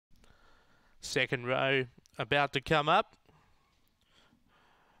Second row about to come up.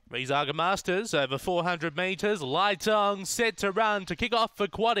 These are the Masters over 400 metres. Lights on, set to run to kick off for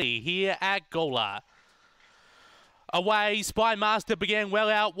Quaddy here at Gawler. Away, Spy Master began well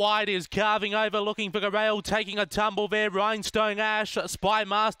out wide, is carving over, looking for the rail, taking a tumble there. Rhinestone Ash, Spy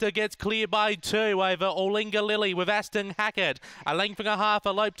Master gets clear by 2 over Orlinga Lily with Aston Hackett. A length and a half,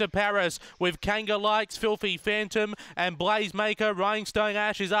 Elope to Paris with Kanga Likes, Filthy Phantom and Blazemaker. Rhinestone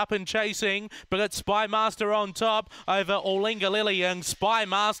Ash is up and chasing, but it's Spy Master on top over Orlinga Lily, and Spy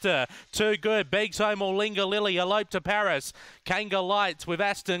Master too good. Begs home Orlinga Lily, Elope to Paris. Kanga Lights with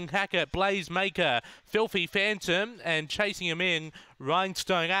Aston Hackett, Blazemaker, Filthy Phantom, and chasing him in,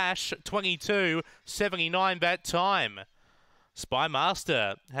 Rhinestone Ash, 22.79 that time. Spy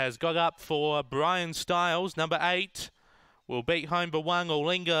Master has got up for Brian Styles, number 8. Will beat home for 1,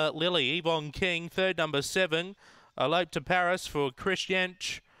 Orlinga Lily. Yvonne King, third, number 7. Elope to Paris for Chris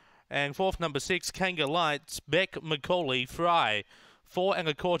Yench. And fourth, number 6, Kanga Lights, Beck Macaulay Fry. 4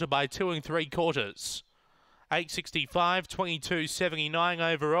 1/4 by 2 3/4. 8.65, 22.79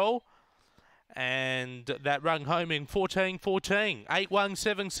 overall. And that run home in 14.14.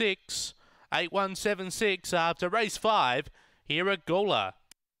 8.176. 8.176 after race 5 here at Gawler.